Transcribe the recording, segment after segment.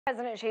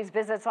President Xi's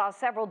visit saw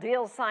several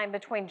deals signed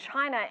between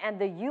China and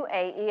the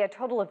UAE. A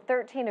total of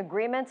 13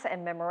 agreements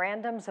and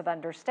memorandums of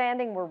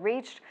understanding were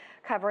reached,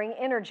 covering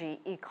energy,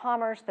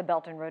 e-commerce, the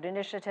Belt and Road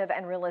Initiative,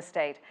 and real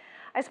estate.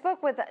 I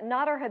spoke with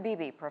Nader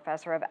Habibi,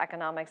 professor of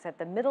economics at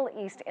the Middle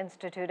East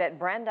Institute at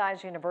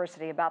Brandeis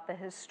University, about the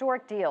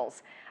historic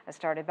deals. I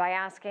started by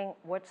asking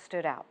what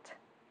stood out.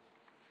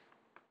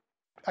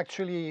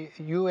 Actually,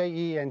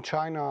 UAE and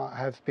China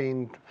have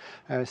been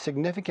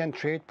significant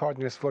trade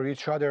partners for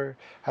each other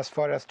as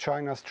far as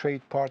China's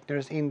trade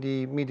partners in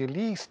the Middle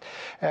East.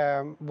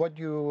 What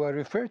you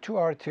refer to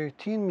are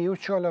 13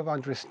 mutual of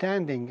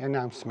understanding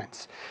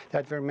announcements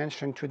that were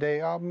mentioned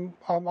today.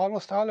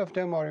 Almost all of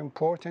them are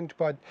important,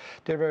 but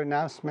there were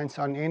announcements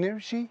on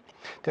energy.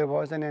 There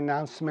was an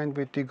announcement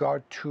with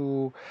regard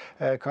to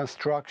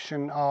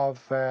construction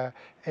of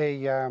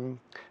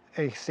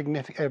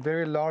a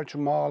very large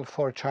mall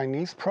for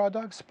Chinese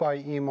products by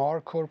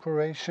Emaar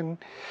Corporation.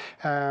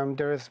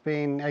 There has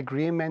been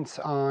agreements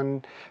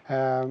on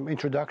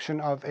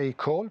introduction of a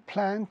coal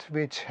plant,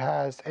 which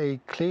has a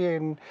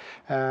clean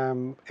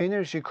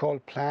energy coal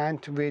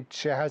plant,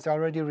 which has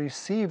already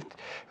received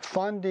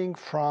funding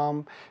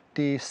from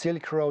the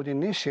Silk Road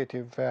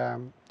Initiative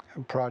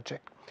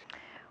project.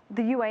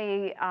 The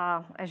UAE,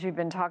 as you've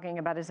been talking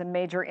about, is a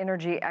major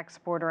energy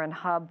exporter and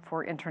hub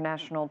for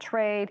international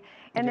trade.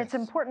 And Yes. It's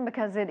important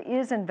because it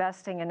is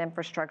investing in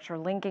infrastructure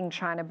linking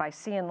China by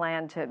sea and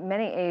land to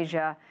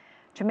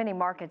many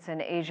markets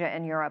in Asia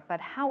and Europe. But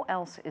how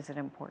else is it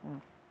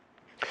important?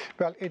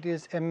 Well, it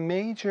is a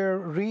major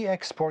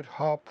re-export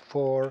hub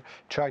for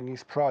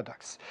Chinese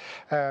products.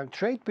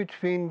 Trade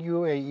between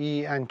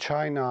UAE and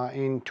China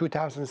in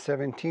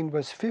 2017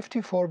 was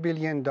 $54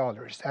 billion,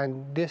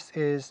 and this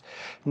is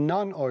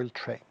non-oil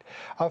trade.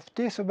 Of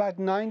this, about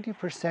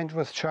 90%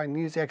 was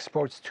Chinese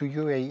exports to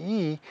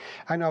UAE,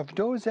 and of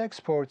those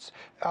exports,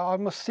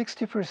 almost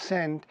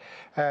 60%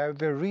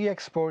 were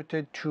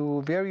re-exported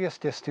to various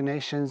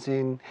destinations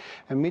in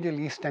the Middle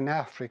East and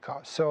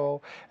Africa.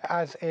 So,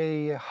 as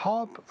a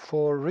hub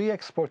for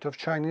re-export of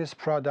Chinese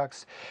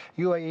products,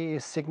 UAE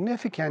is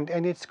significant,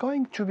 and it's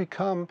going to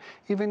become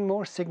even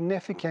more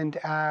significant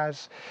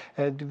as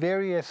the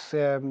various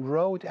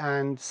road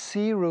and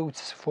sea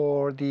routes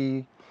for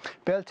the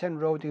Belt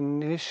and Road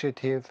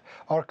Initiative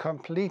are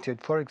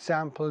completed. For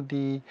example,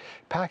 the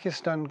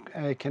Pakistan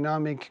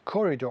Economic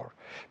Corridor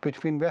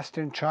between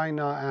Western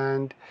China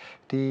and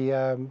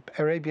the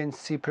Arabian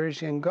Sea,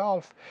 Persian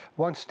Gulf.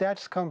 Once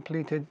that's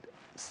completed,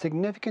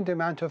 significant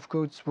amount of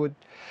goods would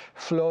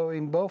flow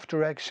in both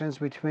directions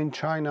between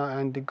China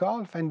and the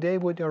Gulf, and they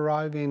would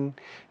arrive in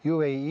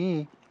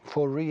UAE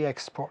for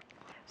re-export.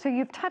 So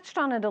you've touched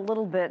on it a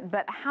little bit,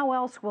 but how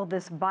else will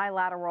this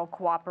bilateral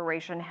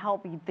cooperation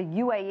help the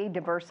UAE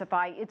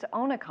diversify its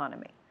own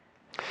economy?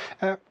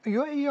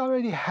 UAE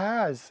already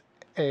has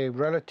a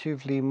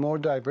relatively more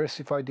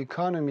diversified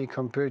economy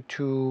compared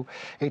to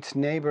its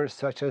neighbors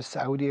such as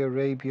Saudi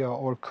Arabia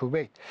or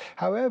Kuwait.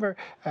 However,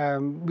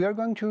 we are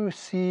going to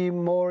see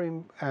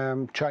more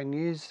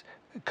Chinese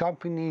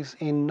companies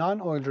in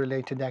non-oil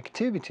related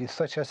activities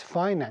such as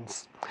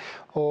finance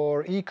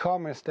or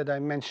e-commerce that I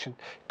mentioned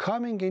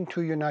coming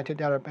into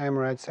United Arab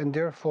Emirates, and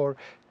therefore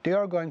they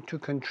are going to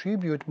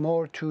contribute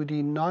more to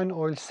the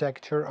non-oil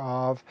sector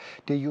of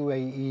the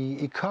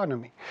UAE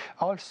economy.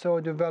 Also,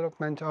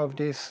 development of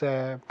this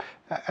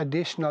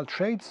additional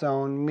trade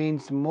zone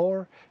means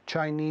more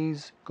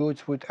Chinese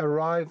goods would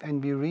arrive and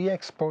be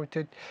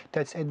re-exported.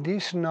 That's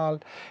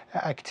additional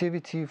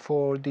activity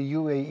for the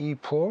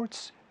UAE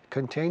ports,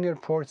 container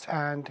ports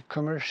and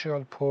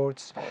commercial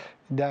ports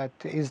that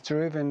is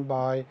driven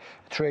by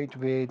trade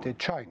with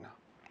China.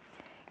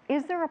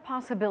 Is there a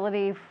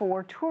possibility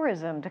for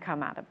tourism to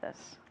come out of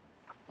this?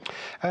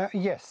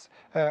 Yes.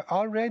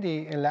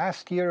 Already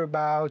last year,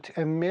 about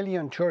 1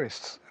 million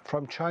tourists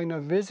from China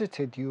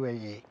visited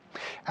UAE.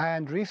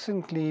 And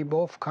recently,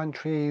 both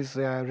countries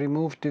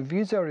removed the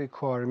visa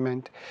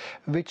requirement,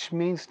 which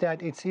means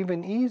that it's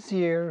even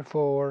easier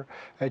for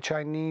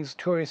Chinese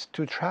tourists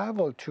to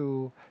travel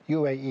to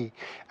UAE.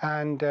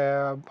 And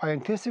I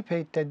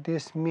anticipate that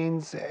this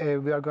means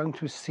we are going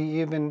to see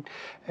even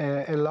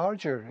a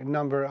larger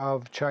number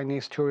of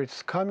Chinese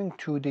tourists coming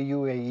to the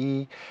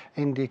UAE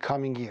in the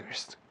coming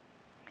years.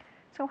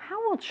 So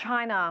how will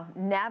China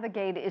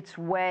navigate its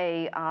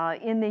way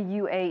in the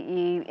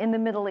UAE, in the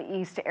Middle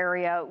East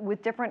area,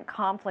 with different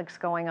conflicts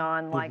going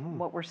on, like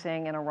what we're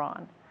seeing in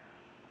Iran?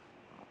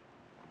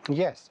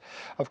 Yes,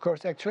 of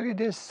course. Actually,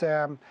 this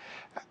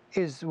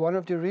is one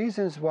of the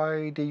reasons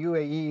why the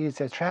UAE is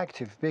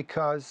attractive,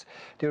 because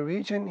the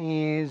region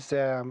is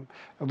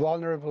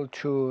vulnerable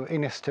to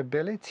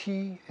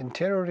instability and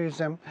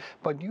terrorism,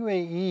 but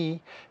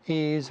UAE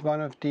is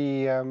one of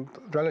the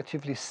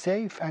relatively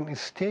safe and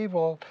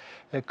stable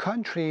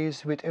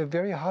countries with a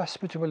very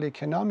hospitable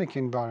economic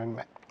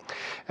environment.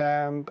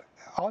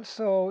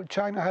 Also,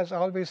 China has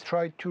always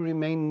tried to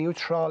remain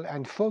neutral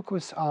and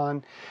focus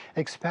on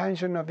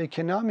expansion of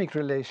economic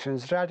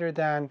relations rather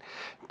than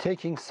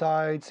taking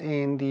sides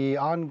in the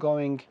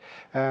ongoing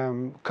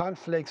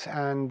conflicts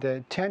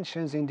and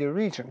tensions in the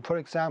region. For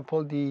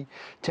example, the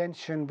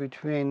tension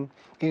between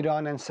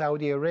Iran and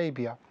Saudi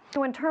Arabia.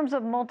 So in terms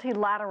of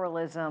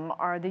multilateralism,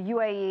 are the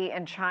UAE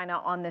and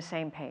China on the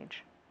same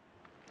page?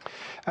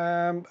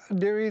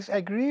 There is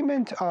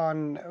agreement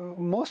on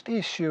most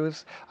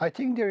issues. I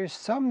think there is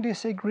some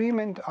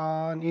disagreement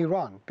on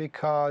Iran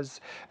because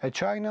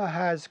China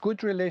has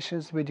good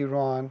relations with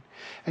Iran,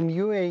 and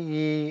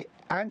UAE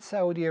and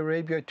Saudi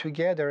Arabia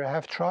together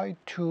have tried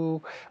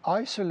to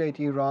isolate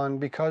Iran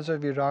because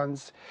of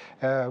Iran's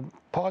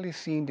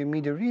policy in the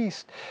Middle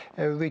East,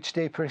 which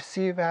they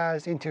perceive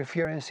as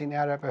interference in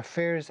Arab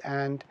affairs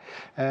and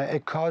a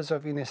cause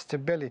of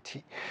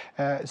instability.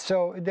 On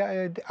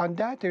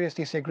that there is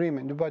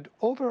disagreement, but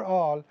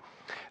overall,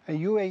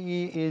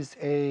 UAE is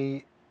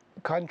a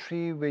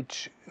country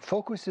which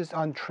focuses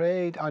on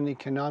trade, on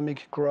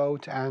economic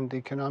growth and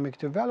economic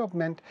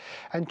development,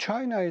 and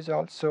China is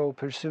also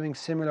pursuing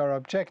similar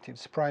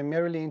objectives,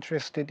 primarily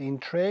interested in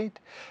trade,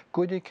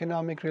 good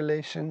economic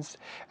relations,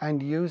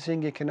 and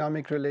using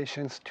economic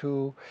relations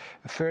to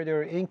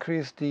further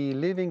increase the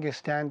living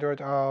standard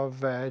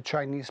of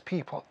Chinese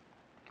people.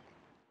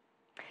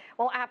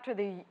 Well, after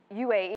the UAE